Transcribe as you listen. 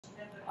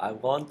I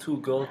want to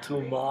go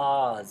to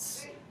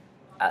Mars.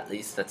 At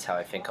least that's how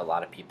I think a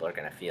lot of people are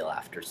going to feel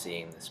after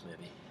seeing this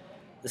movie.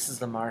 This is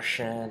The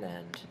Martian,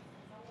 and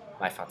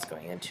my thoughts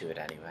going into it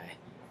anyway.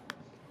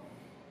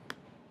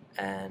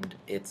 And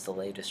it's the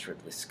latest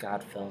Ridley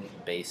Scott film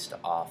based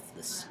off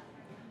this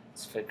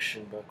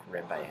fiction book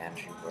written by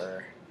Andrew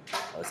Burr.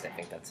 At least I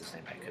think that's his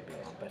name. I could be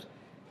wrong, but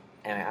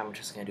anyway, I'm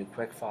just gonna do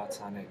quick thoughts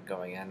on it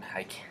going in.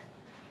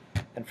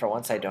 And for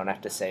once, I don't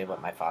have to say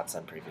what my thoughts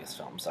on previous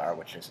films are,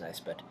 which is nice.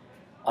 But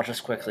I'll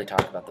just quickly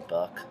talk about the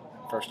book.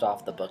 First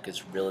off, the book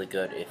is really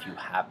good.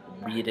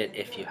 Read it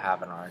if you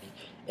haven't already.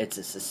 It's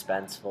a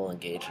suspenseful,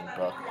 engaging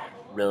book,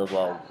 really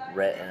well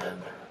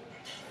written,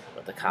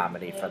 with the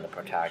comedy from the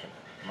protagonist,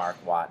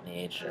 Mark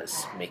Watney,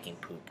 just making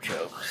poop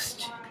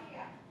jokes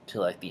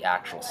to like the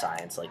actual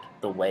science, like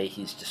the way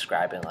he's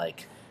describing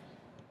like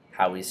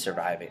how he's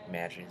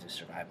managing to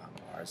survive on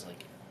Mars.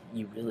 Like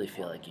you really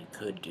feel like you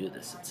could do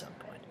this at some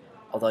point.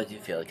 Although I do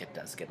feel like it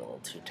does get a little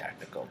too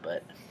technical,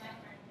 but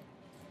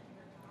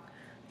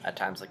at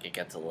times like it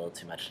gets a little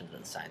too much into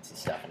the sciencey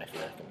stuff, and I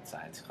feel like I'm in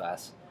science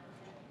class.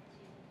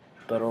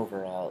 But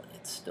overall,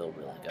 it's still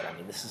really good. I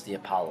mean, this is the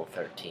Apollo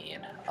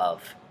 13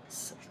 of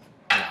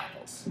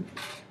novels.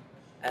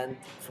 And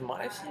from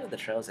what I've seen of the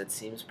trailers, it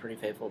seems pretty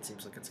faithful. It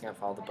seems like it's going to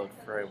follow the book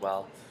very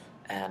well.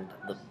 And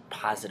the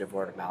positive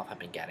word of mouth I've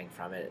been getting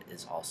from it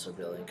is also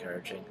really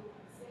encouraging.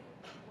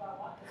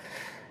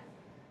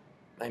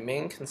 My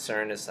main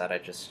concern is that I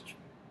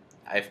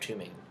have two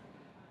main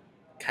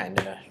kind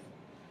of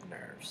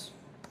nerves.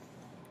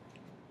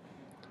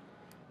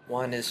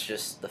 One is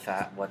just the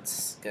fact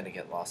what's going to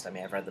get lost. I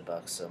mean, I've read the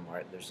book, so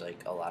there's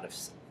like a lot of,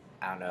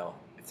 I don't know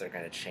if they're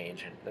going to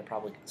change, and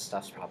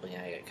stuff's probably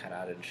going to get cut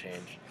out and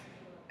changed.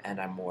 And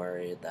I'm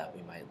worried that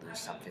we might lose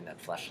something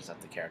that fleshes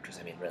up the characters.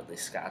 I mean, Ridley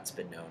Scott's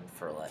been known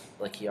for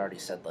like he already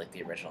said, like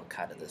the original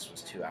cut of this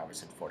was 2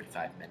 hours and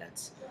 45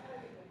 minutes,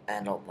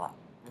 and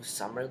with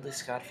some Ridley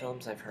Scott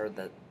films, I've heard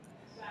that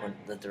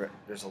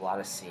there's a lot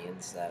of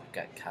scenes that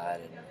got cut,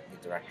 and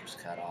the director's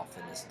cut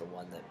often is the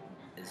one that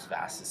is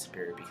vastly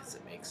superior because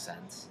it makes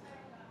sense.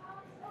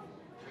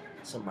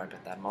 So I'm worried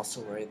about that. I'm also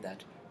worried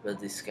that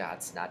Ridley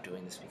Scott's not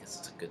doing this because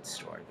it's a good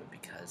story, but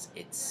because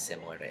it's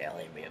similar to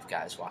Alien. We have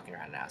guys walking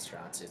around in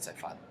astronaut suits.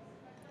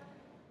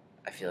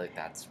 I feel like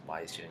that's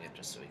why he's doing it,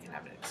 just so he can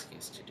have an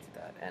excuse to do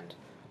that. And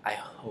I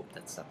hope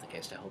that's not the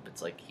case. I hope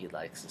it's like he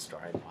likes the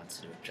story and wants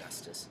to do it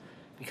justice,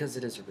 because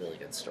it is a really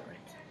good story.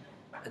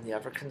 And the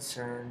other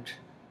concerned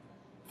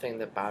thing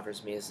that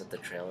bothers me is that the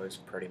trailers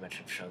pretty much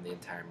have shown the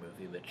entire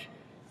movie, which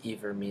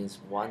either means,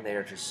 one, they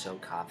are just so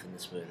confident in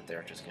this movie that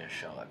they're just going to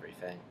show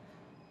everything.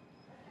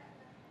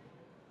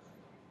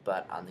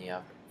 But on the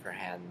other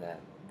hand, that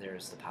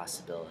there's the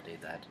possibility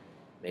that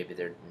maybe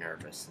they're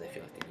nervous and they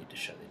feel like they need to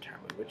show the entire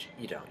movie, which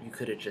you don't. You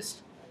could have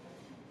just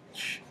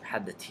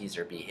had the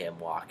teaser be him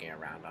walking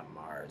around on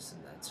Mars,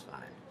 and that's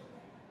fine.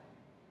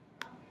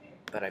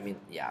 But I mean,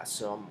 yeah.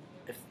 So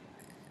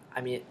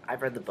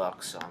I've read the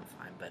book, so I'm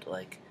fine. But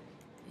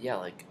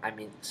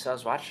so I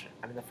was watching.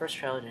 I mean, the first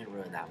trailer didn't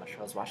ruin that much.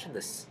 I was watching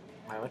this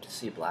when I went to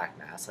see Black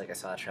Mass. Like I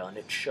saw the trailer, and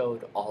it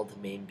showed all the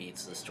main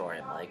beats of the story.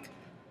 I'm like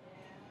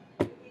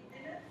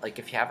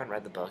if you haven't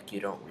read the book, you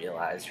don't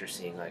realize you're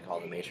seeing like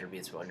all the major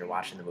beats, but when you're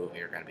watching the movie,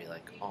 you're gonna be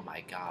like, oh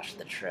my gosh,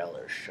 the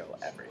trailers show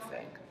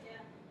everything.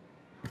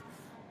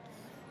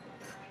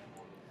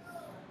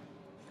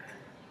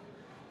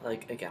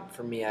 Like, again,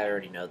 for me, I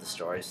already know the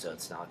story, so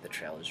it's not like the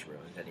trailers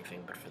ruined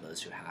anything, but for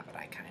those who haven't,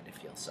 I kind of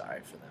feel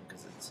sorry for them,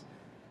 because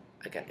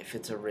again, if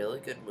it's a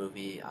really good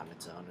movie on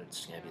its own,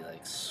 it's gonna be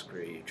like,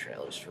 screw you,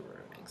 trailers for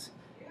ruining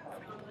for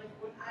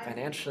people.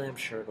 Financially, I'm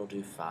sure it'll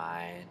do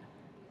fine.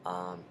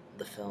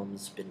 The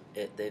film's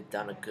they've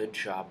done a good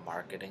job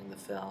marketing the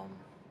film.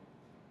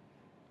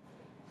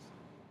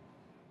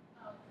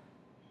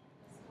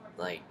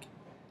 Like,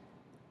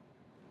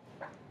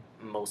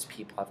 most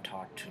people I've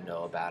talked to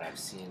know about, I've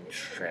seen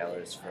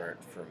trailers for it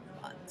for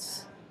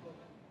months.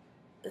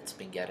 It's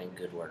been getting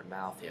good word of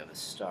mouth. You have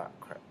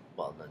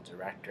the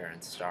director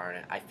and star in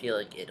it. I feel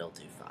like it'll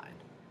do fine.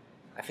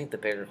 I think the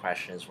bigger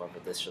question is whether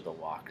this or The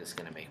Walk is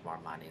going to make more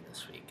money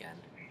this weekend.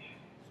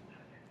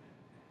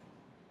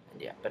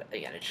 And yeah, but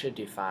again, it should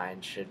do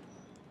fine, should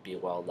be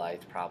well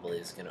liked, probably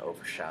is going to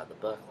overshadow the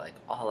book like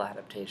all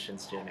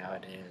adaptations do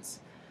nowadays.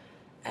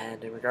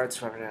 And in regards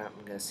to whether or not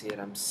I'm going to see it,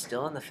 I'm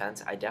still on the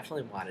fence. I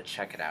definitely want to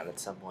check it out at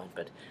some point,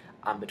 but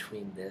I'm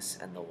between this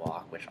and The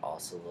Walk, which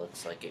also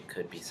looks like it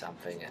could be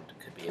something and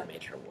could be a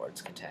major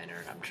awards contender,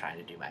 and I'm trying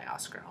to do my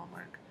Oscar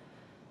homework,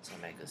 so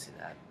I might go see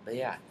that. But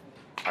yeah,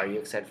 are you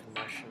excited for The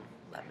Martian?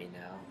 Let me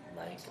know.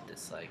 Like,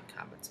 dislike,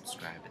 comment,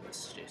 subscribe, and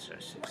this is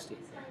JStar60.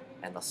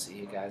 And I'll see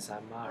you guys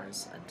on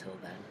Mars. Until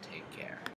then, take care.